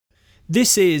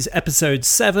This is episode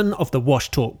 7 of the Wash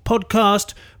Talk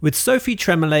podcast with Sophie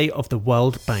Tremolet of the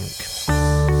World Bank.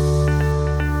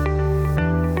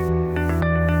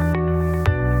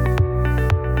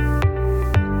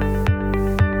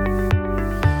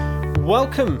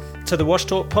 Welcome to the Wash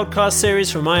Talk podcast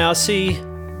series from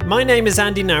IRC. My name is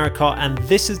Andy Narracott, and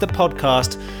this is the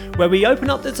podcast where we open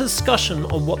up the discussion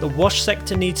on what the wash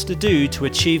sector needs to do to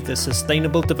achieve the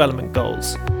Sustainable Development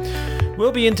Goals.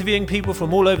 We'll be interviewing people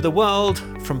from all over the world,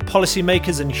 from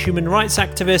policymakers and human rights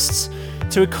activists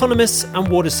to economists and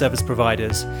water service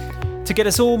providers, to get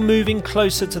us all moving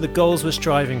closer to the goals we're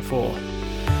striving for.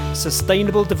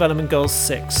 Sustainable Development Goals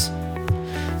 6.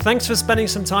 Thanks for spending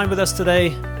some time with us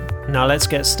today. Now let's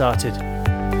get started.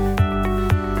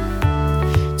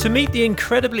 To meet the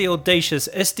incredibly audacious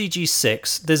SDG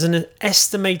 6, there's an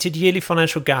estimated yearly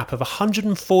financial gap of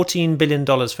 $114 billion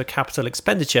for capital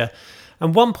expenditure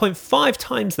and 1.5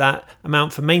 times that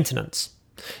amount for maintenance.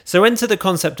 So enter the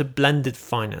concept of blended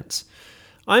finance.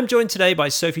 I'm joined today by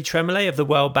Sophie Tremolet of the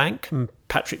World Bank and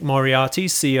Patrick Moriarty,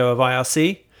 CEO of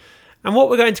IRC. And what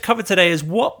we're going to cover today is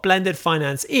what blended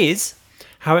finance is,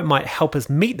 how it might help us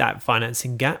meet that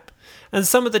financing gap, and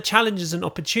some of the challenges and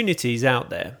opportunities out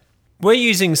there. We're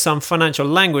using some financial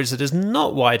language that is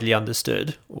not widely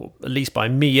understood, or at least by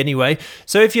me anyway.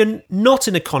 So if you're not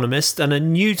an economist and are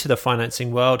new to the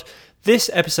financing world,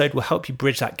 this episode will help you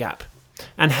bridge that gap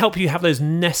and help you have those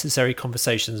necessary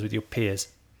conversations with your peers.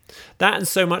 That and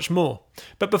so much more.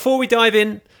 But before we dive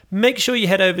in, make sure you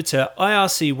head over to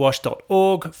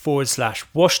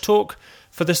ircwash.org/washtalk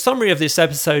for the summary of this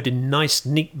episode in nice,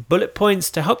 neat bullet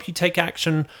points to help you take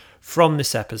action from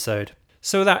this episode.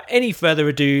 So without any further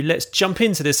ado, let's jump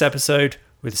into this episode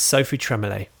with Sophie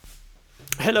Tremolet.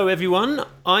 Hello everyone,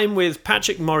 I'm with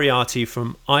Patrick Moriarty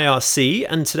from IRC,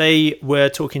 and today we're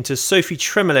talking to Sophie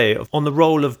Tremolet on the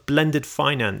role of blended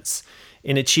finance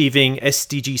in achieving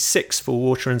SDG 6 for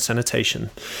water and sanitation.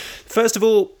 First of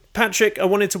all, Patrick, I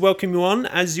wanted to welcome you on.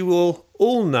 As you will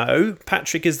all know,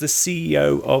 Patrick is the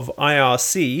CEO of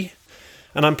IRC,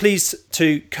 and I'm pleased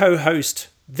to co-host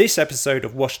this episode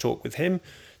of Wash Talk with him.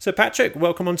 So Patrick,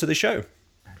 welcome onto the show.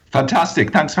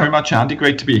 Fantastic. Thanks very much, Andy.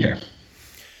 Great to be here.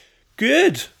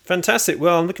 Good. Fantastic.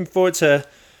 Well, I'm looking forward to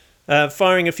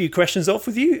firing a few questions off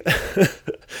with you.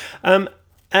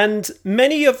 And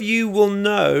many of you will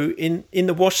know, in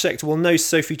the wash sector, will know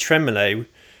Sophie Tremolet,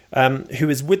 who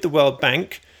is with the World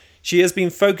Bank. She has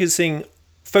been focusing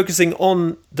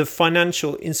on the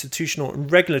financial, institutional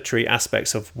and regulatory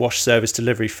aspects of wash service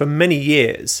delivery for many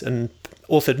years and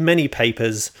authored many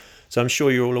papers, so I'm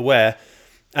sure you're all aware.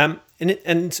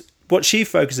 And what she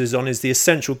focuses on is the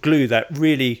essential glue that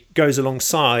really goes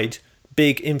alongside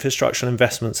big infrastructural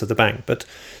investments of the bank.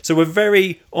 So we're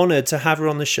very honoured to have her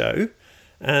on the show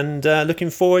and looking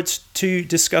forward to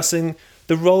discussing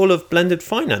the role of blended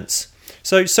finance.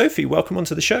 So Sophie, welcome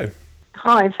onto the show.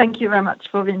 Hi, thank you very much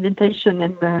for the invitation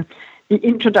and the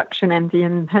introduction, Andy,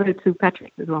 and hello to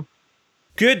Patrick as well.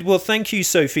 Good. Well, thank you,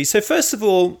 Sophie. So first of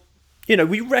all,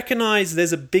 we recognise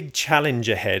there's a big challenge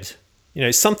ahead.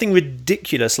 Something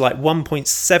ridiculous like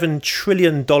 $1.7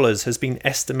 trillion has been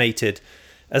estimated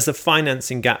as the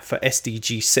financing gap for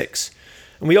SDG 6.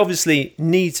 And we obviously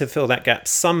need to fill that gap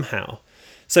somehow.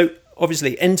 So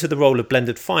obviously enter the role of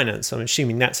blended finance. I'm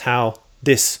assuming that's how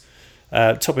this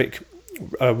topic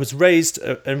was raised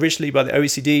originally by the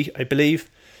OECD, I believe.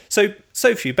 So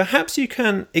Sophie, perhaps you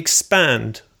can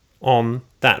expand on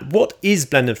that. What is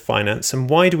blended finance and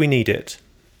why do we need it?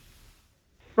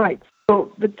 Right.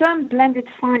 So the term blended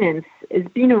finance has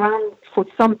been around for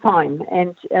some time,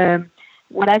 and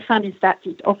what I found is that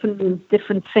it often means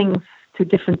different things to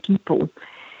different people.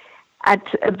 At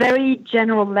a very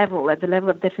general level, at the level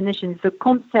of definitions, the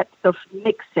concept of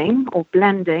mixing or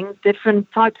blending different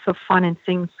types of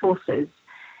financing sources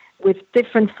with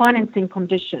different financing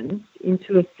conditions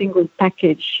into a single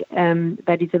package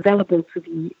that is available to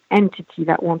the entity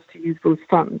that wants to use those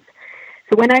funds.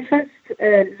 So when I first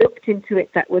looked into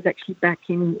it, that was actually back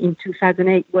in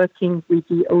 2008, working with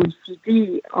the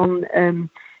OECD on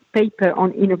paper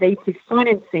on innovative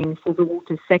financing for the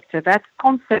water sector. That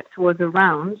concept was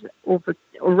around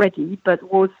already, but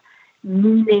was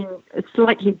meaning a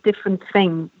slightly different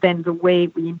thing than the way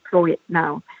we employ it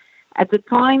now. At the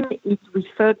time, it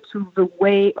referred to the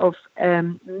way of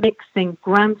mixing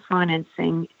grant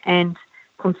financing and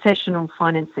concessional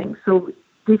financing. So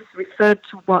this referred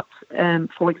to what,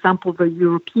 for example, the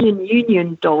European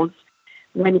Union does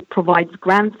when it provides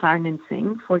grant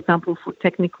financing, for example, for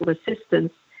technical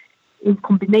assistance, in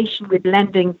combination with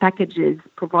lending packages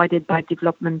provided by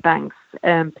development banks,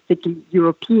 particularly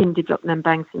European development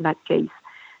banks in that case.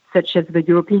 such as the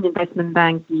European Investment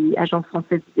Bank, the Agence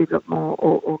Française de Développement,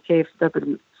 or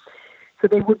KfW. So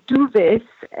they would do this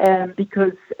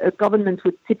because a government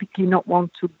would typically not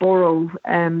want to borrow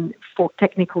for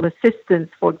technical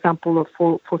assistance, for example,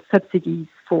 or for subsidies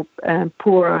for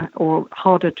poorer or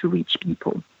harder to reach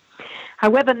people.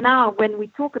 However, now when we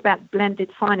talk about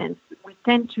blended finance, we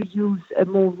tend to use a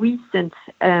more recent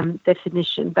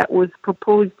definition that was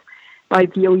proposed by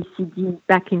the OECD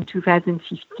back in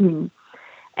 2015.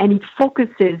 And it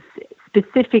focuses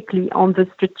specifically on the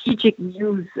strategic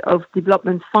use of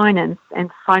development finance and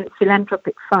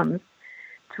philanthropic funds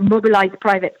to mobilize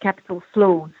private capital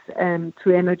flows to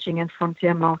emerging and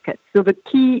frontier markets. So the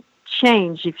key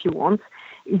change, if you want,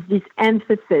 is this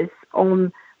emphasis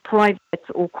on private,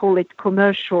 or call it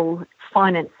commercial,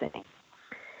 financing.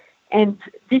 And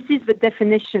this is the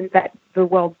definition that the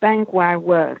World Bank, where I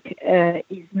work,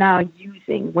 is now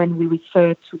using when we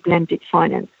refer to blended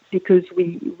finance, because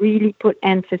we really put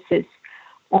emphasis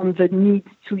on the need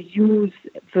to use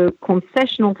the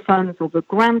concessional funds or the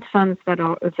grant funds that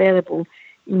are available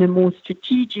in a more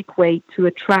strategic way to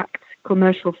attract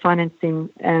commercial financing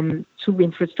to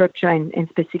infrastructure and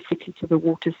specifically to the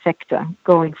water sector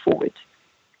going forward.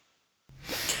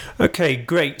 Okay,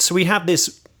 great. So we have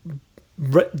this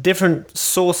different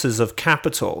sources of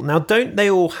capital. Now, don't they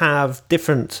all have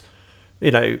different,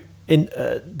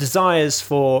 desires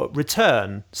for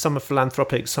return? Some are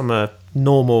philanthropic, some are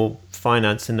normal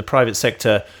finance in the private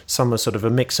sector, some are sort of a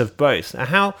mix of both.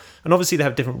 And obviously they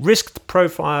have different risk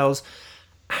profiles.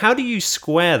 How do you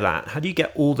square that? How do you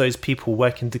get all those people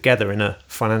working together in a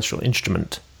financial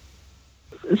instrument?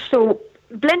 So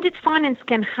blended finance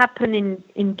can happen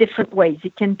in different ways.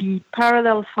 It can be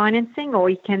parallel financing, or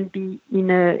it can be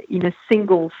in a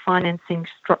single financing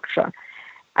structure.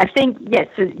 I think, yes,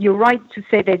 you're right to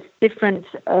say there's different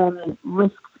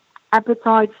risk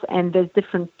appetites, and there's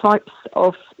different types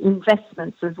of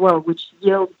investments as well, which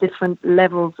yield different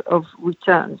levels of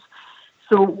returns.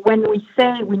 So when we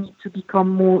say we need to become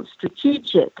more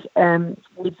strategic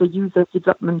with the use of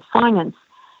development finance,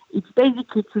 it's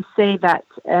basically to say that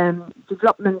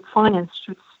development finance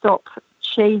should stop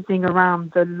chasing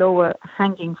around the lower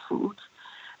hanging fruit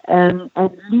and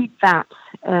leave that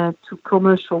to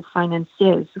commercial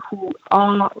financiers who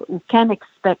can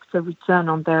expect a return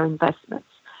on their investments.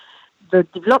 The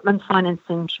development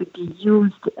financing should be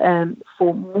used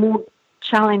for more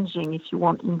challenging, if you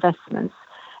want, investments,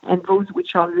 and those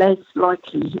which are less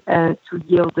likely to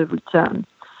yield a return.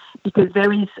 Because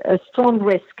there is a strong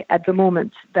risk at the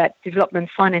moment that development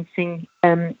financing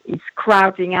is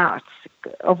crowding out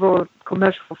overall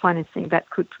commercial financing that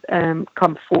could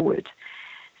come forward.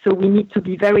 So we need to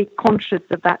be very conscious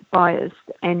of that bias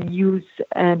and use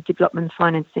development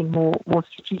financing more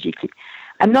strategically.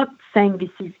 I'm not saying this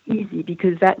is easy,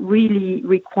 because that really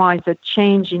requires a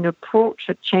change in approach,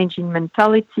 a change in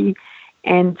mentality,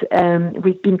 and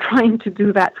we've been trying to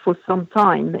do that for some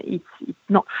time. It's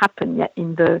not happened yet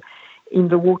in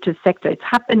the water sector. It's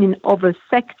happened in other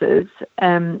sectors.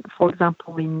 For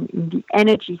example, in the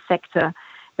energy sector,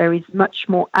 there is much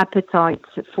more appetite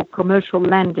for commercial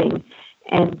lending,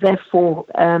 and therefore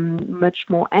much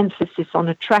more emphasis on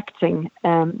attracting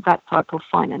that type of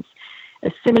finance.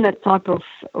 A similar type of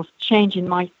change in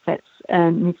mindsets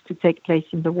needs to take place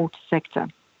in the water sector.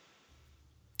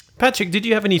 Patrick, did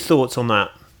you have any thoughts on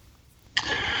that?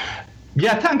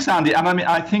 Yeah, thanks, Andy. And I mean,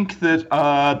 I think that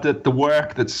that the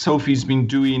work that Sophie's been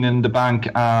doing in the bank,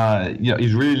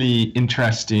 is really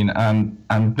interesting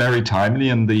and very timely.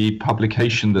 And the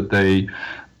publication that they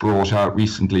brought out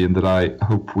recently, and that I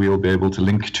hope we'll be able to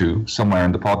link to somewhere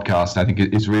in the podcast, I think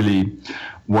it is really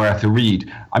worth a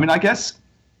read. I mean, I guess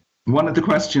one of the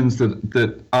questions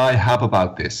that I have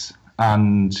about this,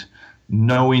 and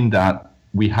knowing that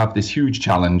we have this huge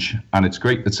challenge, and it's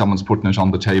great that someone's putting it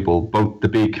on the table, both the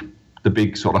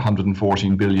big sort of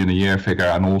 114 billion a year figure,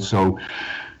 and also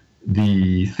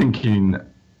the thinking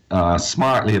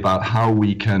smartly about how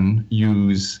we can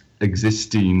use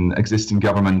existing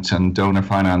government and donor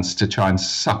finance to try and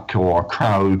suck or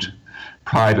crowd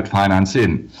private finance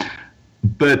in.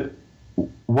 But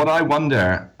what I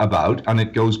wonder about, and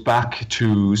it goes back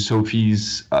to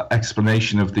Sophie's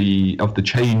explanation of the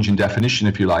change in definition,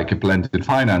 if you like, of blended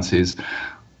finance, is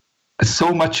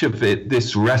so much of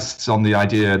this rests on the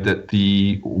idea that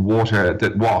the water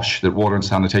and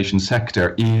sanitation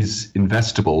sector is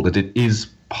investable, that it is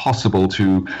possible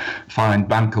to find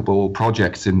bankable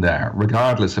projects in there,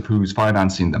 regardless of who's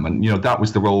financing them. And that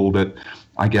was the role that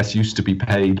I guess used to be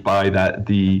paid by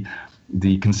the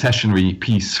concessionary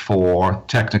piece for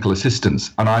technical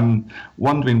assistance. And I'm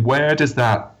wondering, where does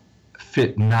that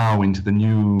fit now into the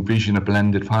new vision of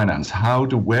blended finance?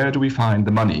 Where do we find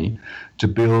the money to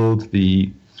build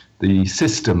the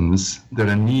systems that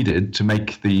are needed to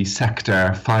make the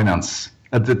sector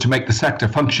to make the sector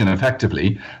function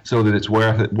effectively, so that it's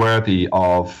worthy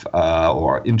of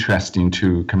or interesting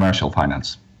to commercial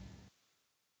finance?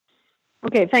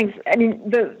 Okay, thanks. I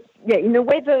mean, in a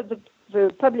way,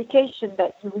 the publication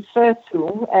that you refer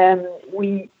to,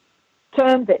 we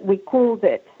called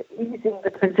it Easing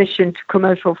the Transition to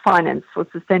Commercial Finance for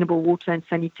Sustainable Water and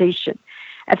Sanitation.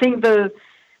 I think the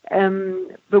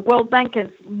World Bank has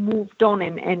moved on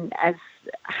and as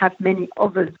have many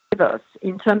others with us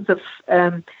in terms of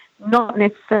not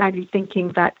necessarily thinking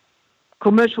that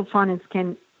commercial finance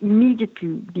can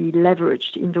immediately be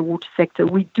leveraged in the water sector.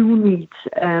 We do need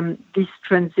this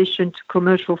transition to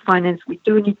commercial finance. We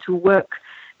do need to work,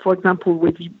 for example,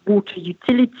 with water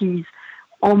utilities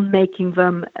on making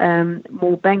them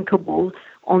more bankable,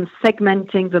 on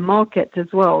segmenting the market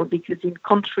as well, because in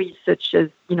countries such as,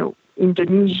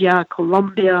 Indonesia,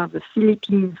 Colombia, the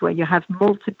Philippines, where you have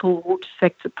multiple water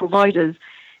sector providers,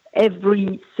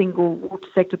 every single water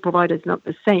sector provider is not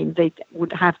the same. They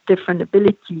would have different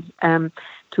ability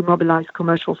to mobilize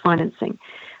commercial financing.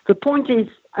 The point is,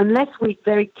 unless we're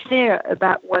very clear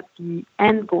about what the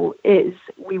end goal is,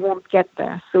 we won't get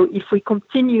there. So if we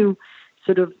continue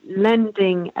sort of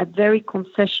lending at very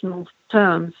concessional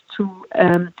terms to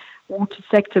water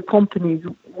sector companies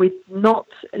with not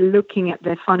looking at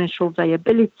their financial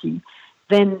viability,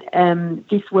 then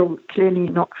this will clearly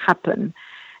not happen.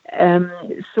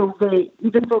 So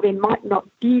even though they might not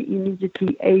be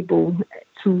immediately able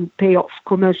to pay off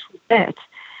commercial debt,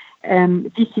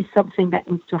 this is something that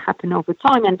needs to happen over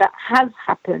time, and that has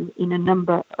happened in a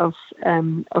number of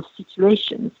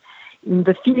situations. In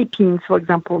the Philippines, for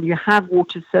example, you have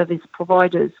water service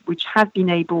providers which have been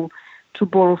able to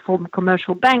borrow from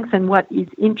commercial banks. And what is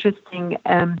interesting,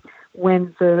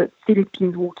 when the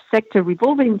Philippines Water Sector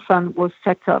Revolving Fund was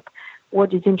set up,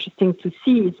 what is interesting to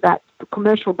see is that the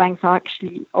commercial banks are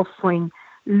actually offering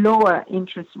lower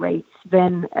interest rates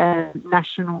than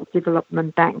national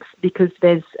development banks, because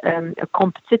there's a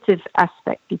competitive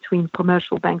aspect between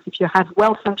commercial banks. If you have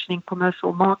well-functioning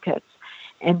commercial markets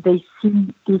and they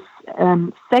see this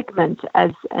segment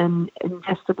as an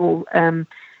investable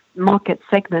market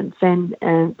segment, then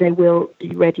they will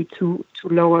be ready to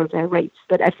lower their rates.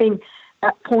 But I think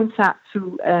that points out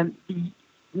to the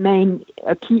main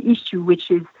key issue,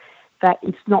 which is that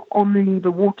it's not only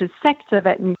the water sector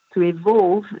that needs to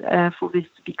evolve for this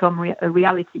to become a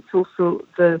reality, it's also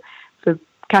the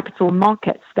capital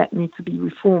markets that need to be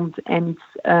reformed. And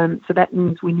so that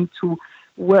means we need to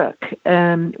work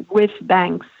with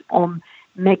banks on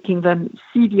making them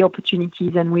see the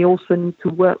opportunities, and we also need to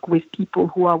work with people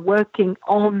who are working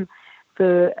on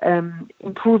the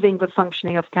improving the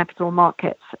functioning of capital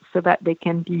markets so that they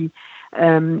can be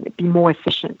more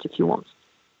efficient, if you want.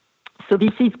 So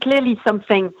this is clearly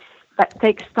something that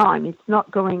takes time. It's not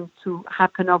going to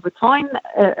happen over time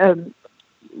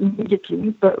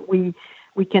immediately, but we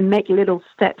can make little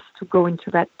steps to go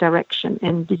into that direction,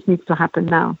 and this needs to happen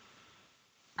now.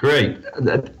 Great.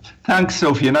 Thanks,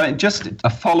 Sophie. And just a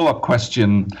follow-up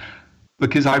question,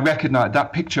 because I recognize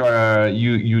that picture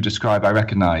you describe. I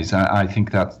recognize. I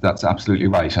think that's absolutely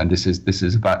right. And this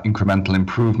is about incremental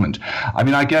improvement. I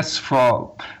mean, I guess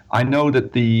I know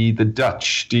that the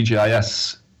Dutch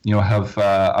DGIS,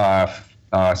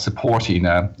 are supporting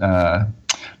a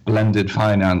blended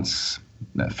finance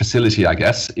facility, I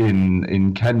guess,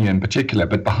 in Kenya in particular.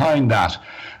 But behind that,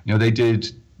 they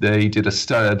did a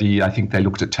study. I think they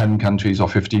looked at 10 countries or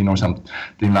 15 or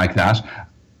something like that.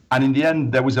 And in the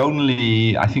end, there was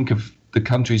only, I think of the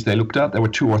countries they looked at, there were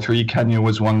 2 or 3. Kenya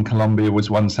was one, Colombia was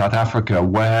one, South Africa,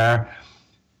 where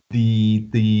the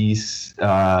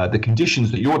conditions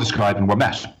that you're describing were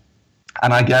met.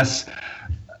 And I guess,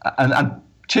 and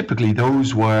typically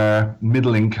those were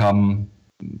middle income,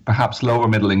 perhaps lower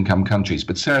middle income countries,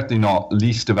 but certainly not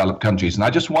least developed countries. And I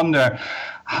just wonder,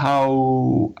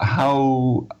 how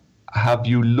have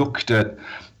you looked at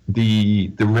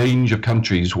the range of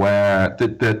countries where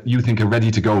that you think are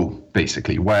ready to go,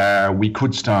 basically, where we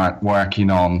could start working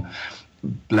on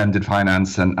blended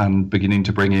finance and beginning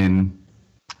to bring in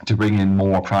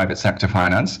more private sector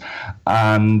finance?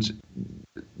 And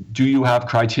do you have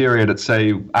criteria that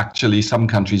say, actually, some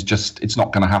countries it's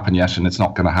not going to happen yet, and it's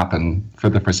not going to happen for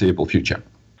the foreseeable future?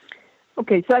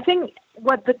 Okay, so I think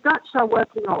what the Dutch are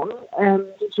working on,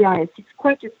 DGIS, it's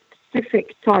quite a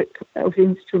specific type of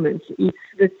instrument. It's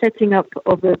the setting up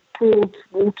of a pooled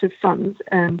water fund.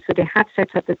 So they have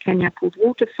set up the Kenya Pooled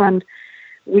Water Fund,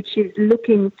 which is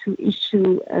looking to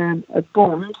issue a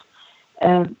bond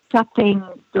tapping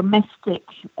domestic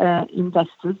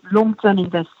investors, long-term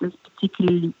investors,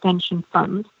 particularly pension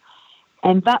funds.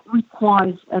 And that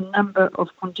requires a number of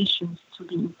conditions to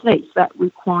be in place. That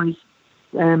requires,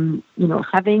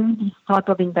 having these type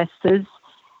of investors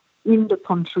in the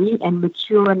country and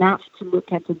mature enough to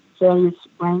look at a various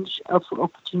range of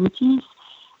opportunities,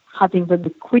 having the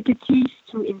liquidity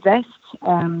to invest,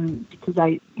 because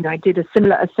I did a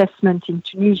similar assessment in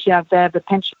Tunisia. There, the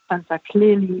pension funds are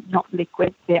clearly not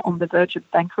liquid; they're on the verge of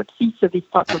bankruptcy, so this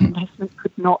type of investment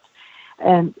could not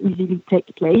easily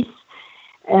take place.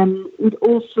 It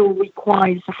also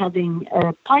requires having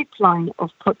a pipeline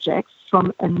of projects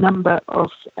from a number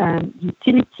of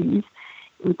utilities.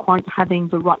 It requires having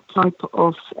the right type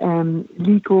of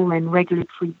legal and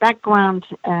regulatory background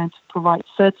to provide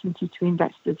certainty to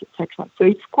investors, etc. So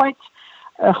it's quite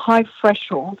a high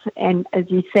threshold, and as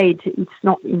you said, it's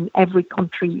not in every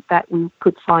country that we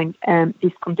could find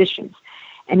these conditions.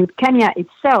 And in Kenya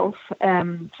itself,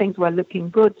 things were looking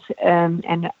good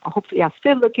and hopefully are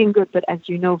still looking good. But as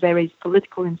you know, there is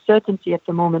political uncertainty at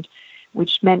the moment,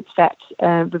 which meant that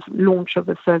the launch of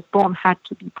the first bond had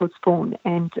to be postponed.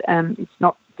 And it's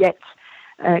not yet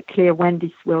clear when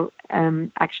this will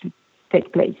actually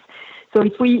take place. So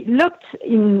if we looked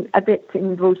a bit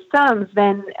in those terms,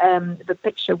 then the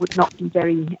picture would not be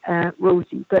very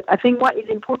rosy. But I think what is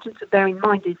important to bear in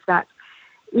mind is that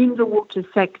in the water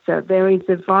sector, there is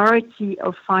a variety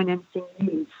of financing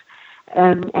needs,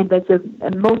 and there's a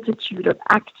multitude of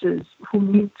actors who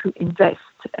need to invest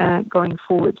going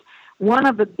forward. One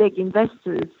of the big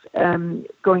investors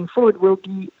going forward will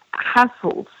be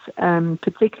households,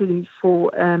 particularly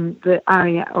for the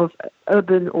area of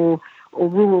urban or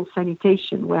rural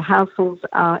sanitation, where households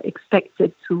are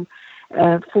expected to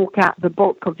fork out the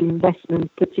bulk of the investment,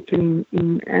 particularly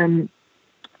in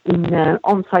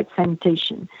on-site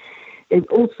sanitation. There's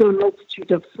also a multitude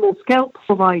of small-scale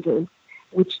providers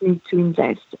which need to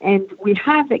invest. And we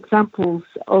have examples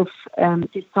of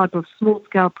this type of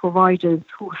small-scale providers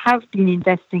who have been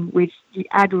investing with the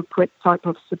adequate type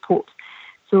of support.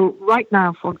 So right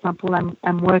now, for example,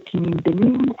 I'm working in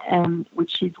Benin,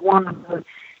 which is one of the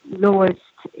lowest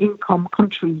income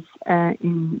countries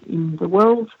in the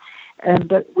world,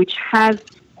 but which has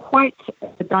quite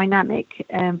a dynamic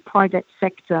private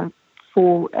sector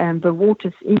for the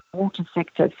water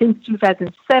sector. Since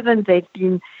 2007, they've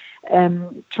been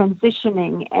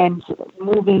transitioning and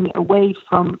moving away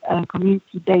from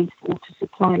community-based water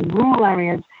supply in rural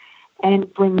areas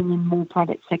and bringing in more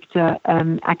private sector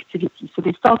activity. So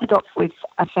they started off with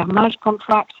affermage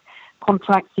contracts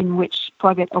in which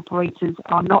private operators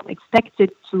are not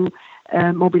expected to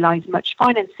mobilize much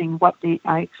financing. What they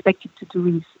are expected to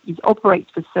do is operate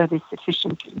the service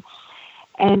efficiently.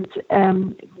 And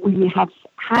we have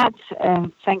had,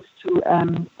 thanks to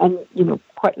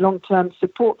quite long-term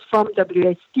support from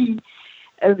WSP,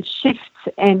 a shift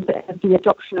and the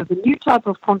adoption of a new type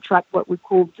of contract, what we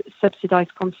call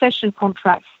subsidized concession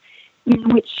contracts, in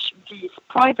which these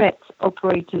private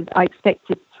operators are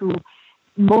expected to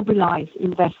mobilize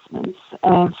investments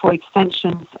for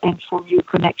extensions and for new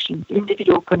connections,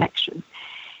 individual connections.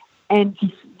 And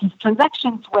these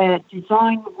transactions were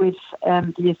designed with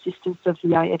the assistance of the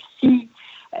IFC.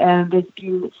 There's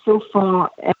been so far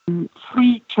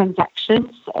 3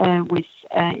 transactions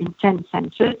in 10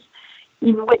 centers,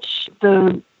 in which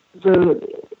the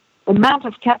amount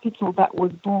of capital that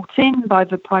was brought in by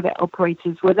the private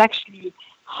operators was actually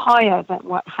higher than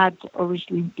what had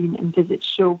originally been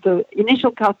envisaged. So the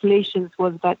initial calculations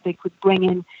was that they could bring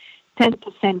in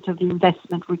 10% of the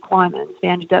investment requirements. They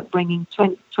ended up bringing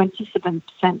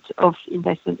 27% of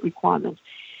investment requirements.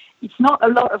 It's not a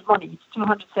lot of money. It's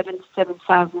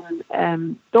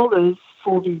 $277,000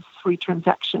 for these 3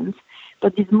 transactions.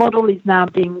 But this model is now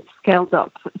being scaled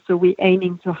up. So we're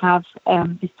aiming to have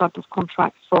this type of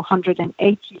contracts for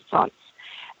 180 sites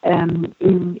in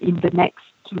the next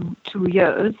two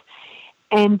years.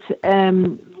 And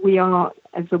we are,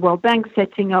 as the World Bank,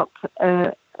 setting up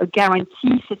a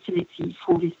guarantee facility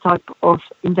for this type of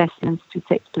investments to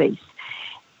take place.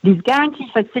 This guarantee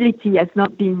facility has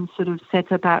not been sort of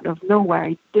set up out of nowhere.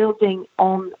 It's building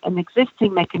on an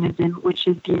existing mechanism which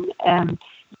has been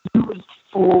used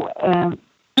for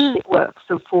work,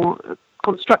 so for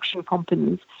construction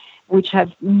companies which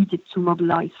have needed to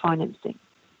mobilize financing.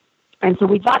 And so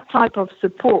with that type of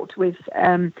support, with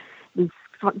this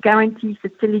guarantee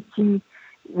facility,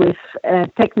 with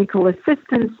technical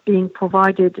assistance being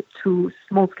provided to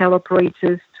small-scale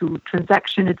operators, to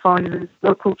transaction advisors,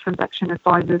 local transaction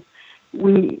advisors,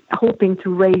 we are hoping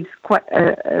to raise quite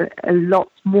a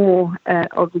lot more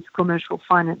of this commercial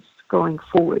finance going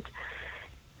forward.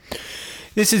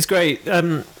 This is great.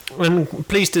 I'm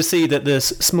pleased to see that the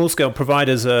small-scale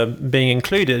providers are being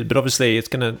included, but obviously it's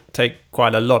going to take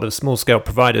quite a lot of small-scale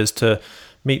providers to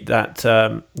meet that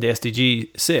the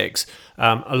SDG 6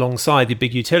 alongside the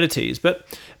big utilities. But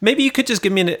maybe you could just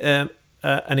give me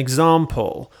an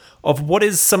example of what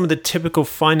is some of the typical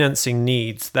financing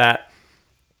needs that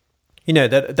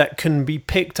that can be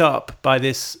picked up by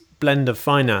this blend of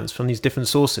finance from these different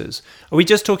sources. Are we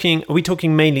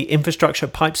talking mainly infrastructure,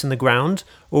 pipes in the ground,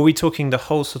 or are we talking the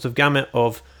whole sort of gamut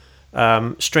of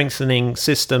strengthening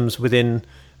systems within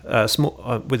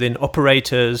within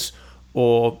operators,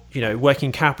 or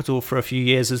working capital for a few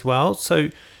years as well? So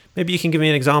maybe you can give me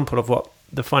an example of what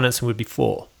the financing would be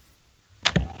for.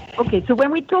 Okay, so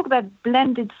when we talk about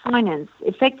blended finance,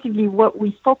 effectively what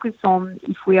we focus on,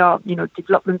 if we are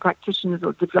development practitioners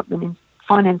or development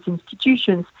finance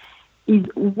institutions, is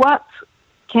what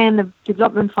can a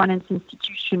development finance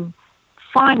institution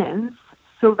finance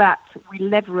so that we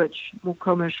leverage more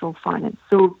commercial finance.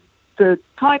 So the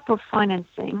type of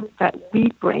financing that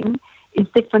we bring is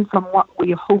different from what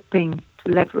we're hoping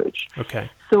to leverage. Okay.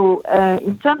 So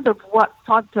in terms of what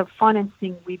type of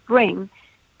financing we bring,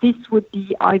 this would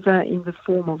be either in the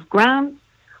form of grants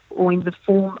or in the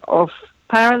form of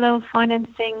parallel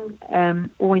financing,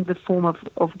 or in the form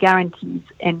of guarantees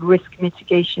and risk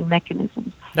mitigation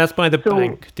mechanisms. That's by the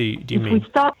bank, do you mean? We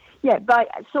start,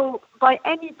 by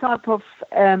any type of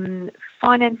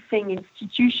financing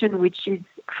institution which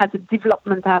has a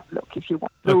development outlook, if you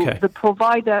want. So okay. The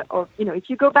provider of, if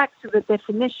you go back to the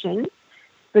definition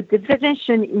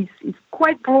is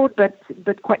quite broad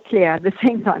but quite clear at the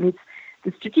same time. It's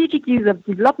the strategic use of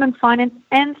development finance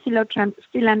and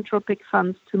philanthropic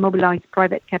funds to mobilize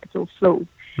private capital flows.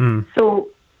 So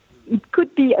it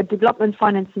could be a development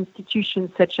finance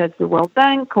institution such as the World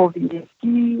Bank or the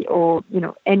EFD or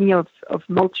any of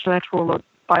multilateral or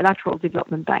bilateral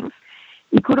development banks.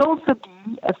 It could also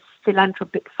be a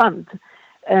philanthropic fund.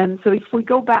 So if we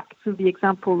go back to the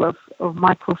example of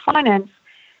microfinance,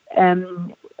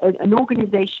 an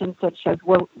organization such as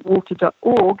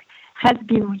water.org has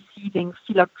been receiving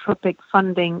philanthropic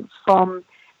funding from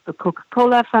the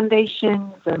Coca-Cola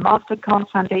Foundation, the MasterCard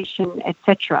Foundation,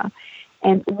 etc.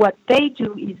 And what they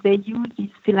do is they use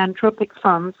these philanthropic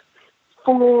funds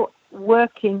for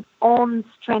working on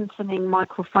strengthening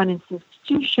microfinance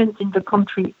institutions in the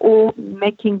country or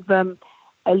making them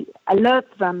alert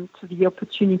them to the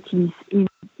opportunities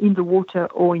in the water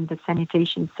or in the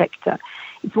sanitation sector.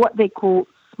 It's what they call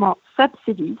smart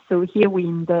subsidies. So here we're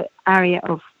in the area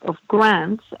of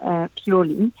grants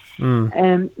purely,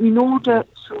 in order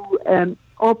to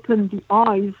open the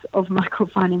eyes of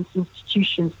microfinance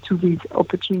institutions to these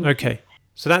opportunities. Okay.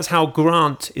 So that's how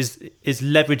grant is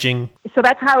leveraging. So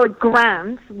that's how a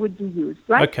grant would be used,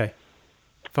 right? Okay,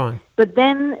 fine. But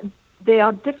then there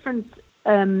are different,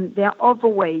 there are other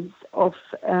ways of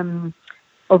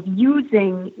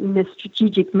using in a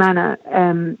strategic manner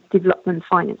development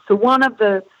finance. So one of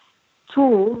the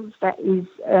tools that is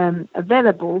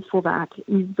available for that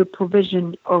is the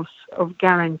provision of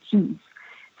guarantees.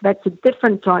 So that's a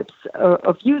different types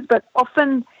of use, but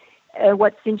often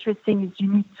what's interesting is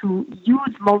you need to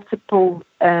use multiple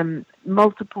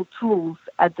tools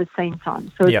at the same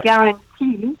time. So a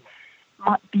guarantee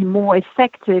might be more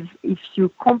effective if you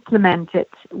complement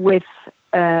it with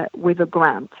a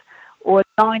grant, or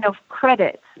a line of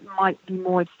credit might be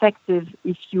more effective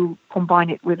if you combine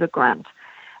it with a grant.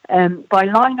 By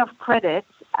line of credit,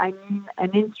 I mean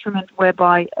an instrument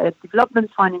whereby a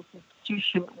development finance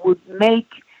institution would make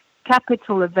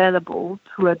capital available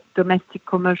to a domestic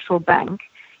commercial bank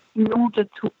in order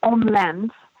to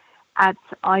on-lend at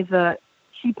either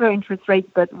cheaper interest rate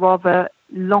but rather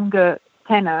longer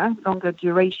tenor, longer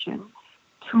duration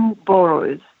to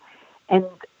borrowers. And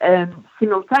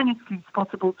simultaneously, it's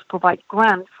possible to provide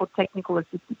grants for technical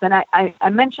assistance. And I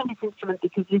mentioned this instrument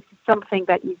because this is something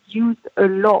that is used a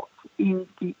lot in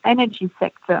the energy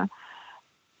sector,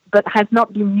 but has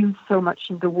not been used so much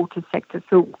in the water sector.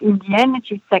 So in the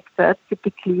energy sector,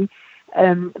 typically,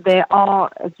 there are,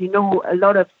 as you know, a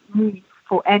lot of needs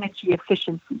for energy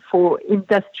efficiency, for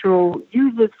industrial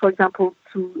users, for example,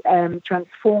 to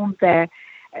transform their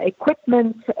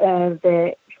equipment,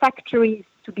 their factories,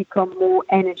 to become more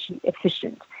energy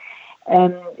efficient.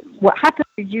 What happens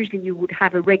is usually you would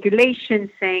have a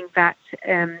regulation saying that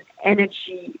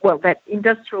that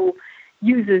industrial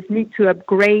users need to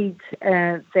upgrade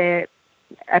their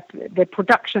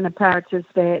production apparatus,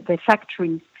 their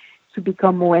factories, to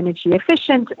become more energy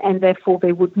efficient, and therefore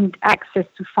they would need access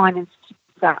to finance to do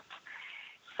that.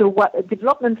 So what a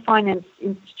development finance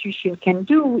institution can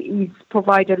do is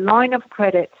provide a line of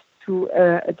credit to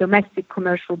a domestic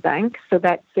commercial bank so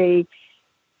that they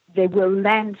will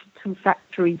lend to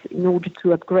factories in order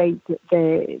to upgrade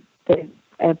the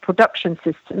production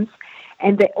systems.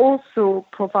 And they also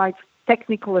provide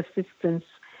technical assistance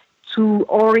to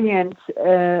orient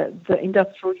the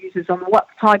industrial users on what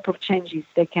type of changes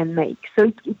they can make.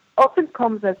 So it often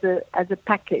comes as a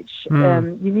package.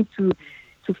 You need to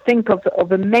think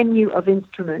of a menu of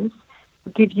instruments to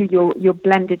give you your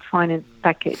blended finance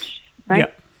package, right?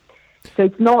 Yeah. So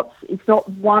it's not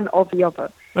one or the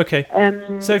other. Okay,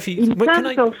 Sophie,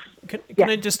 can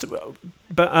I just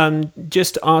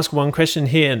ask one question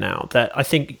here now? That I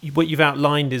think what you've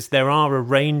outlined is there are a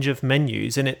range of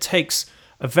menus, and it takes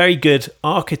a very good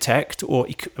architect or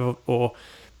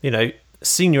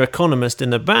senior economist in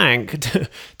the bank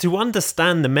to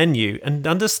understand the menu and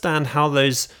understand how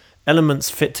those elements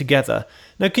fit together.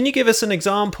 Now, can you give us an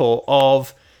example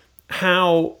of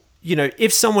how,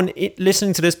 if someone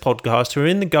listening to this podcast who are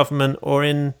in the government or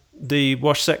in the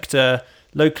wash sector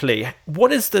locally,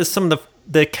 what is some of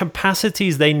the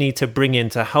capacities they need to bring in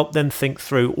to help them think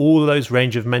through all those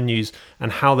range of menus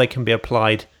and how they can be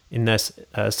applied in their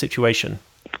situation?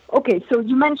 Okay, so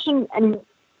you mentioned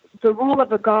the role of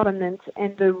the government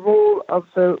and the role of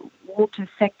the water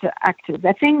sector actors.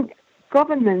 I think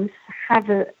governments have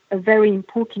a very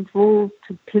important role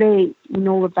to play in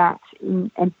all of that,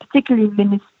 and particularly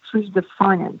ministries of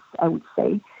finance, I would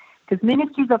say, because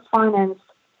ministries of finance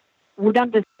would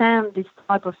understand this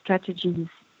type of strategies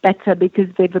better because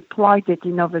they've applied it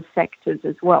in other sectors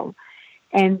as well.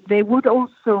 And they would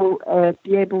also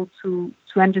be able to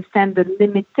understand the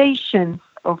limitations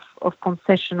of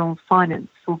concessional finance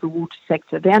for the water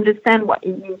sector. They understand what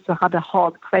it means to have a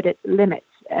hard credit limit,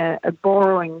 a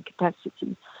borrowing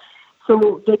capacity.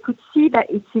 So they could see that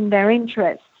it's in their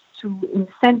interest to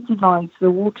incentivize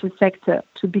the water sector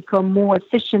to become more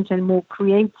efficient and more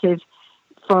creative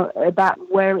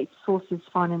about where it sources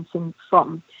financing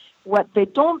from. What they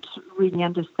don't really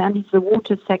understand is the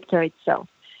water sector itself.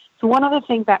 So one of the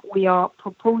things that we are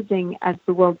proposing as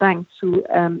the World Bank to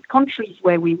countries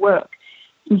where we work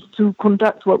is to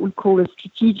conduct what we call a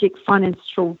strategic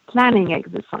financial planning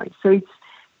exercise. So it's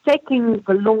taking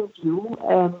the long view,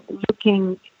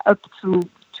 looking up to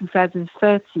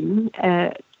 2030,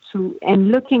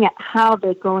 and looking at how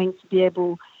they're going to be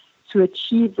able to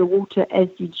achieve the water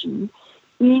SDG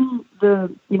in the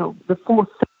four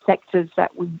sectors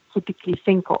that we typically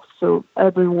think of. So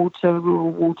urban water,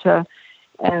 rural water,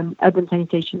 urban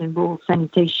sanitation, and rural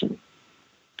sanitation.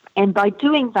 And by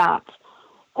doing that,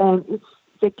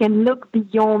 they can look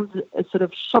beyond a sort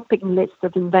of shopping list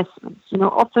of investments.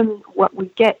 Often what we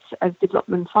get as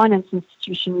development finance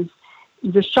institutions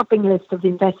is a shopping list of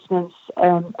investments,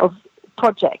 of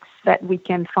projects that we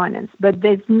can finance. But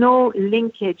there's no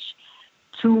linkage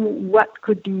to what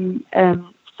could be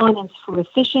financed for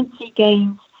efficiency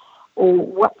gains or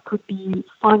what could be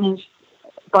financed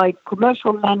by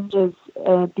commercial lenders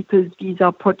because these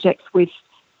are projects with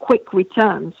quick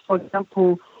returns. For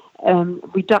example,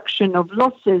 reduction of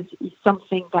losses is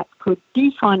something that could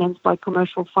be financed by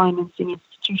commercial financing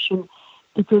institutions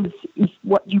because if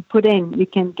what you put in, you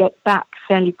can get back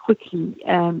fairly quickly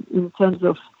in terms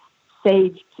of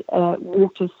saved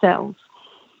water cells.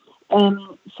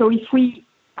 So if we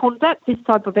conduct this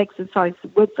type of exercise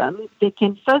with them, they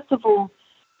can first of all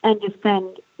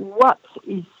understand what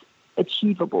is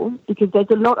achievable, because there's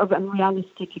a lot of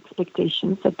unrealistic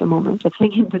expectations at the moment, I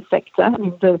think, in the sector. I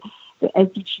mean, the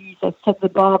SDGs have set the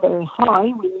bar very high.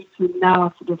 We need to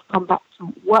now sort of come back to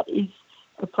what is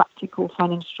a practical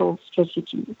financial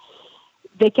strategy.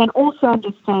 They can also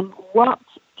understand what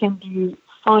can be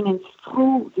financed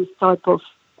through this type of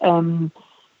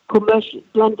commercial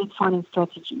blended finance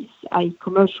strategies, i.e.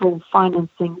 commercial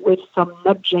financing with some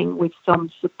nudging, with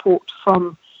some support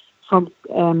from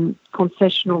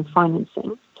concessional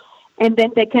financing. And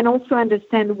then they can also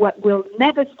understand what will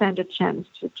never stand a chance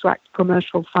to attract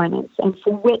commercial finance and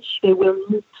for which they will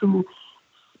need to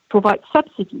provide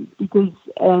subsidies because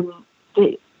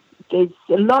there's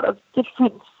a lot of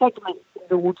different segments in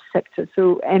the water sector.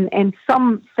 So, and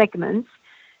some segments,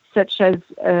 such as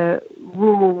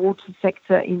rural water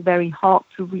sector in very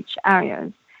hard-to-reach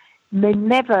areas, may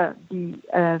never be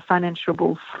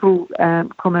financeable through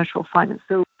commercial finance.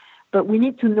 So, but we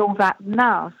need to know that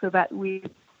now so that we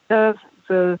serve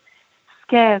the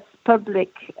scarce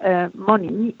public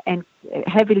money and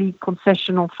heavily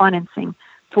concessional financing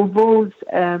for those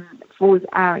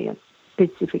areas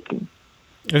specifically.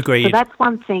 Agreed. So that's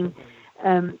one thing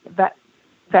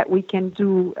that we can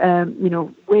do,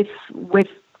 with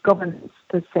governance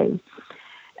per se.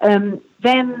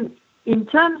 Then, in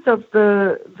terms of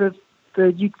the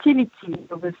the utility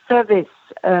of the service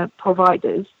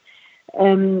providers,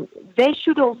 they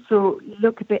should also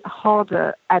look a bit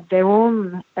harder at their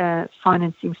own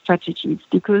financing strategies,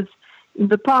 because in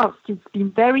the past it's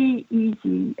been very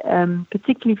easy,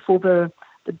 particularly for the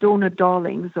donor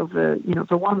darlings of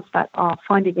the ones that are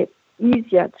finding it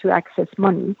easier to access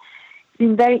money. It's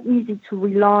been very easy to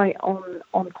rely on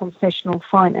concessional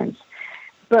finance,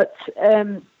 but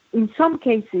in some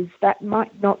cases that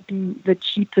might not be the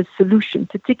cheapest solution,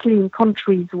 particularly in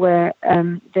countries where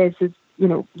there's a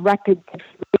rapid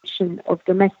devaluation of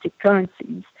domestic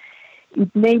currencies.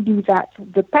 It may be that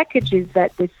the packages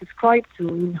that they subscribe to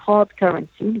in hard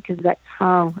currency, because that's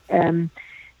how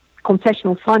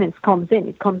concessional finance comes in.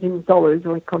 It comes in dollars,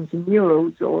 or it comes in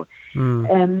euros, or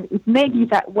it may be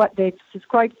that what they've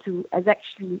subscribed to has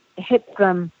actually hit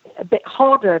them a bit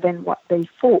harder than what they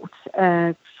thought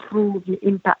through the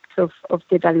impact of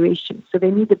devaluation. So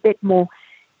they need a bit more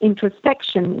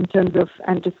introspection in terms of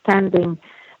understanding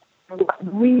what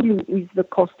really is the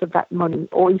cost of that money.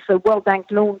 Or if a World Bank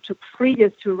loan took 3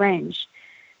 years to arrange,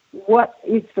 what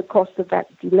is the cost of that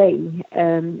delay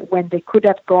when they could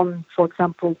have gone, for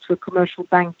example, to a commercial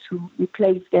bank to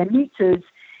replace their meters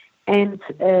and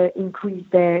increase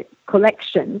their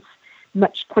collections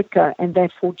much quicker and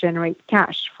therefore generate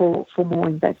cash for more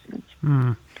investment.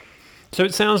 So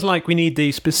it sounds like we need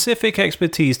the specific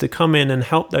expertise to come in and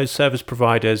help those service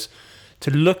providers to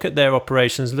look at their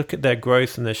operations, look at their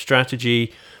growth and their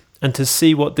strategy, and to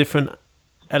see what different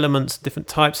elements, different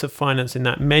types of finance in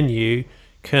that menu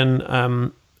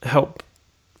can help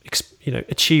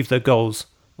achieve the goals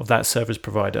of that service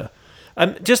provider.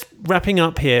 Just wrapping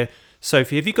up here,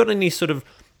 Sophie, have you got any sort of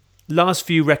last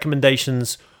few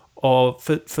recommendations for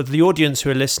the audience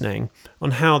who are listening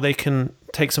on how they can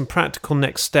take some practical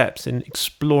next steps in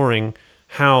exploring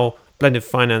how blended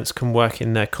finance can work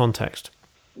in their context?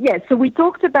 Yeah, so we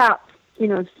talked about,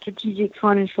 strategic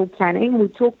financial planning. We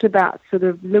talked about sort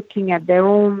of looking at their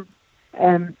own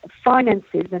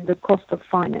finances and the cost of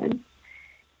finance.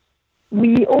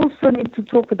 We also need to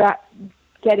talk about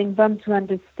getting them to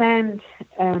understand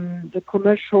the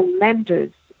commercial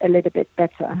lenders a little bit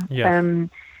better. Yeah.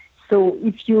 So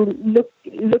if you're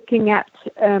looking at,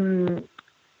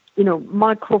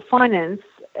 microfinance,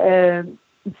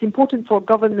 it's important for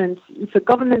governments. If a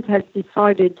government has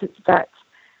decided that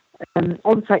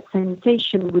on-site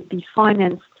sanitation would be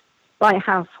financed by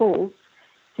households,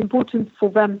 it's important for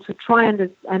them to try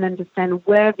and understand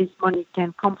where this money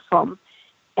can come from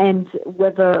and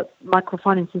whether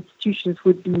microfinance institutions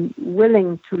would be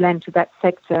willing to lend to that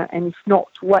sector, and if not,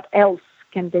 what else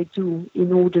can they do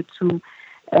in order to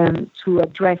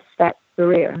address that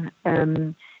barrier.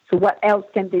 So what else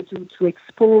can they do to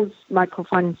expose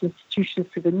microfinance institutions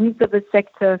to the needs of the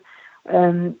sector?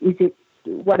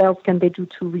 What else can they do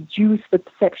to reduce the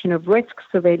perception of risk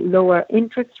so they lower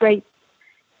interest rates,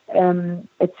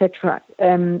 etc.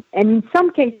 And in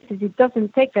some cases, it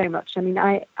doesn't take very much. I mean,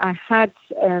 I had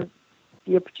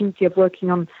the opportunity of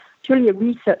working on actually a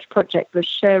research project, the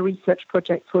SHARE research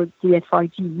project for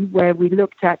DFID, where we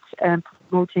looked at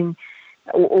promoting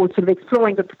or sort of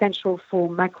exploring the potential for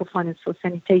microfinance for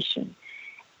sanitation.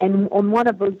 And on one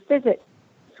of those visits,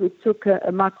 we took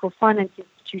a microfinance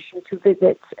institution to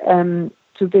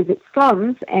visit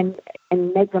slums and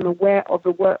make them aware of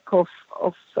the work of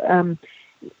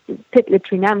pit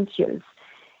latrinanciers.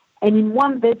 And in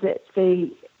one visit,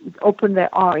 they opened their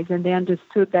eyes and they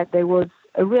understood that there was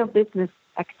a real business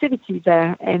activity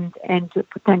there and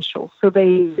potential. So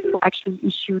they actually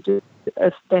issued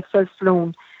their first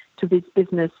loan to this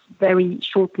business very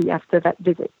shortly after that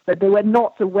visit. But they were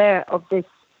not aware of this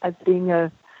as being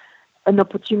an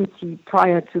opportunity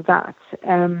prior to that.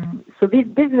 So these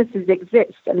businesses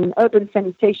exist. I mean, urban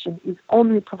sanitation is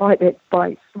only provided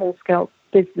by small-scale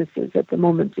businesses at the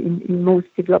moment in most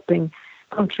developing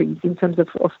countries in terms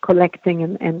of collecting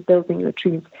and building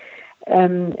latrines.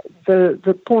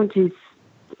 The point is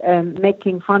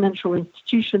making financial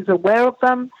institutions aware of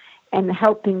them and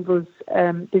helping those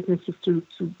businesses to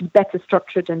be better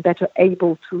structured and better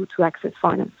able to access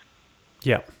finance.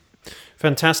 Yeah,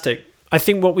 fantastic. I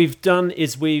think what we've done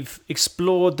is we've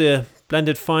explored the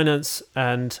blended finance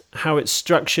and how it's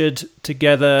structured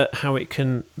together, how it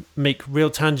can make real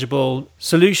tangible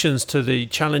solutions to the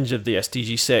challenge of the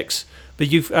SDG 6. But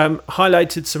you've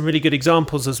highlighted some really good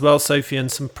examples as well, Sophie,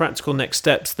 and some practical next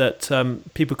steps that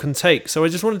people can take. So I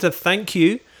just wanted to thank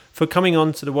you for coming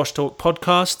on to the Wash Talk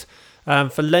podcast,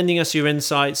 for lending us your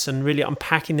insights and really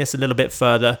unpacking this a little bit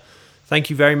further. Thank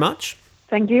you very much.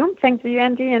 Thank you. Thanks to you,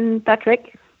 Andy and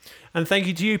Patrick. And thank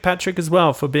you to you, Patrick, as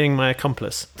well, for being my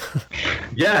accomplice.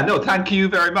 Yeah, no, thank you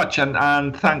very much,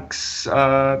 and thanks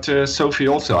to Sophie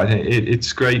also. I think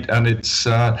it's great, and it's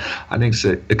it's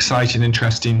exciting,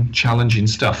 interesting, challenging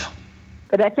stuff.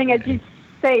 But I think, as you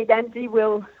say, Andy,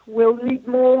 we'll need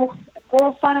more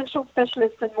financial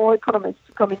specialists and more economists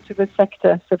to come into the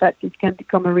sector so that it can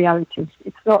become a reality.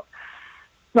 It's not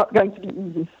going to be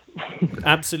easy.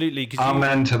 Absolutely.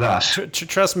 Amen to that.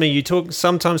 Trust me, you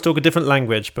sometimes talk a different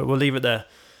language, but we'll leave it there.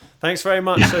 Thanks very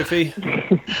much, Sophie.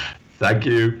 Thank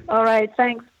you. All right,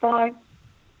 thanks. Bye.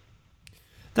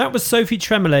 That was Sophie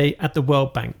Tremolet at the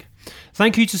World Bank.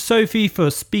 Thank you to Sophie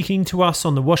for speaking to us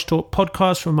on the Wash Talk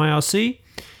podcast from IRC.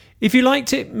 If you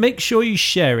liked it, make sure you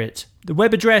share it. The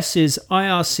web address is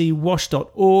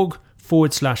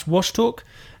ircwash.org/washtalk,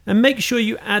 and make sure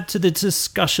you add to the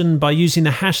discussion by using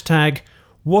the hashtag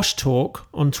WashTalk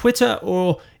on Twitter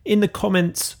or in the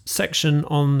comments section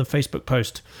on the Facebook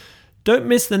post. Don't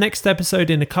miss the next episode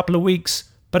in a couple of weeks,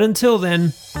 but until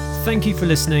then, thank you for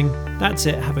listening. That's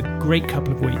it. Have a great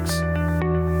couple of weeks.